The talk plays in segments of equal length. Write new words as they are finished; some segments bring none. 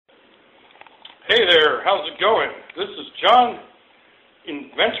Hey there, how's it going? This is John,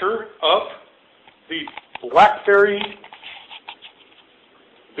 inventor of the BlackBerry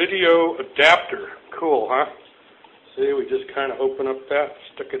video adapter. Cool, huh? See, we just kind of open up that,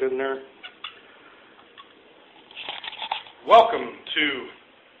 stick it in there. Welcome to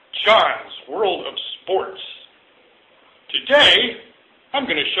John's World of Sports. Today, I'm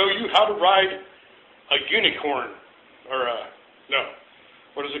going to show you how to ride a unicorn, or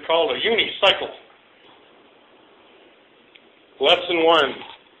what is it called? A unicycle. Lesson 1.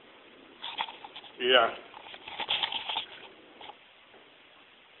 Yeah.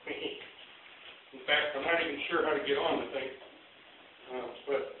 In fact, I'm not even sure how to get on the thing.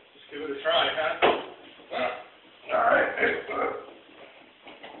 But let's give it a try, huh? All right.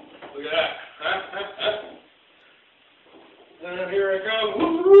 Look at that. Huh? And here I go.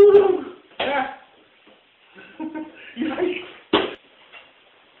 Woo! Yeah. Yikes.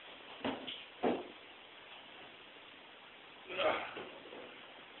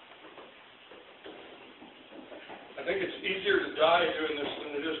 I think it's easier to die doing this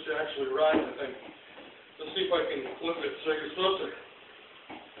than it is to actually ride the thing. Let's see if I can flip it. So you're supposed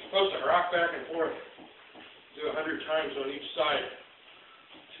to rock back and forth. Do 100 times on each side.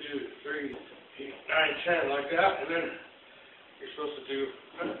 2, 3, 8, 9, 10, like that. And then you're supposed to do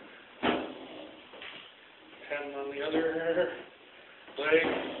 10 on the other leg.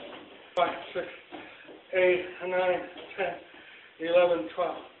 5, 6, 8, 9, 10, 11,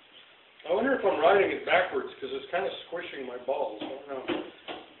 12. I wonder if I'm riding it backwards because it's kind of squishing my balls. I don't know.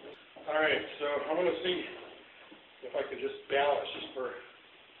 All right, so I'm going to see if I can just balance just for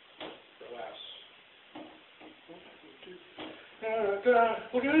laughs.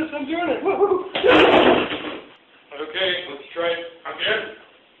 Look at this, I'm doing it. Woo-hoo. Okay, let's try it again.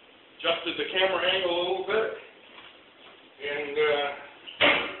 Adjusted the camera angle a little bit. And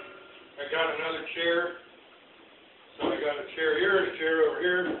I got another chair. So I got a chair here and a chair over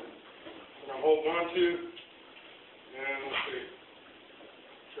here. I'm holding on to, and let's see,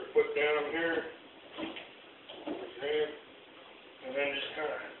 put your foot down here, okay, and then just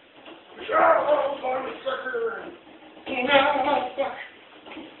kind of, oh, on the sucker, and, fuck,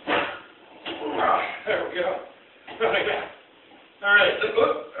 there we go, all right,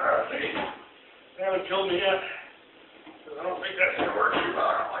 see, they haven't killed me yet, because I don't think that's going to work too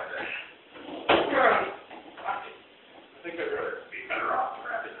well like that. I think I'd rather be better off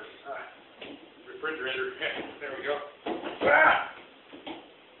grabbing this refrigerator. Yeah, there we go.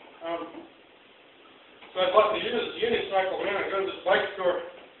 So I bought the Unicycle, man. I go to this bike store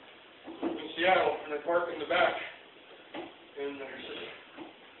in Seattle, and I park in the back. And there's this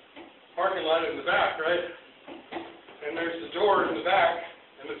parking lot in the back, right? And there's the door in the back,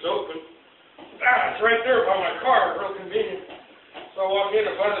 and it's open. It's right there by my car, real convenient. So I walk in,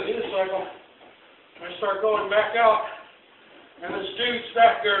 I buy the Unicycle, and I start going back out. And this dude's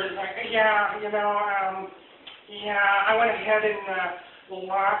back there, he's like, yeah, I went ahead and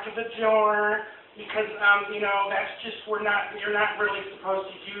locked the door because, that's just, you're not really supposed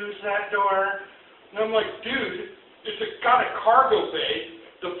to use that door. And I'm like, dude, it's got a cargo bay.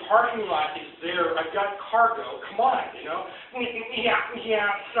 The parking lot is there. I've got cargo. Come on,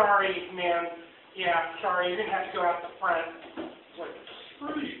 Yeah, sorry, man. Yeah, sorry, you're going to have to go out the front. It's like,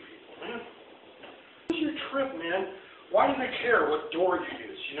 screw you people, man. What's your trip, man? Why do they care what door you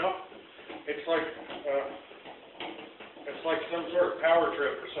use, It's like some sort of power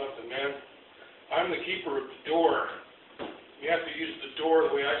trip or something, man. I'm the keeper of the door. You have to use the door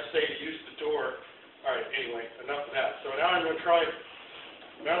the way I say to use the door. All right, anyway, enough of that. So now I'm going to try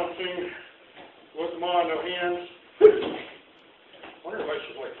balancing with them on, no hands. I wonder if I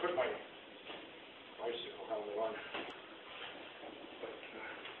should, put my bicycle helmet on. But,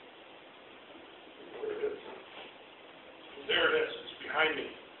 where it is. There it is. It's behind me.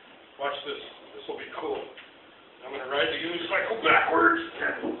 Watch this. This will be cool. I'm going to ride the unicycle backwards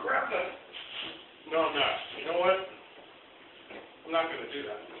and grab the... No, I'm not. You know what? I'm not going to do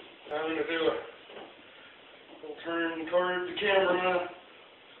that. I'm going to do a little turn toward the camera.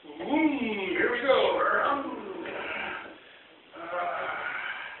 Here we go.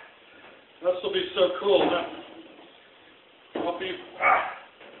 This will be so cool, huh?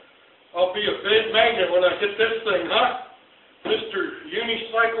 I'll be a big magnet when I hit this thing, huh? Mr.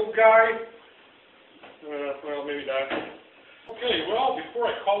 Unicycle guy? Well, maybe not. Okay, well, before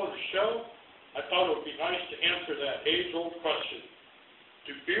I call it a show, I thought it would be nice to answer that age-old question.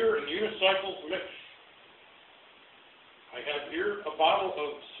 Do beer and unicycles mix? I have here a bottle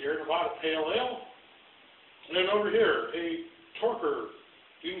of Sierra Nevada Pale Ale, and then over here, a Torker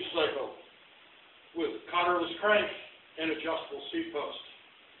unicycle with collarless crank and adjustable seat post.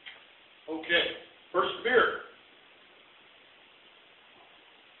 Okay. First beer.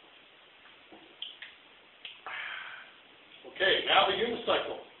 Okay, now the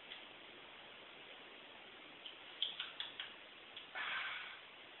unicycle.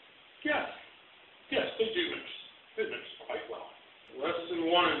 Yes, they do mix. They mix quite well.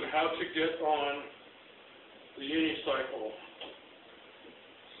 Lesson 1, how to get on the unicycle.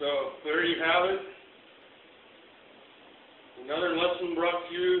 So there you have it. Another lesson brought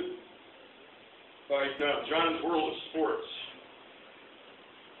to you by John's World of Sports.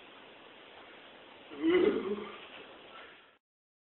 Ooh.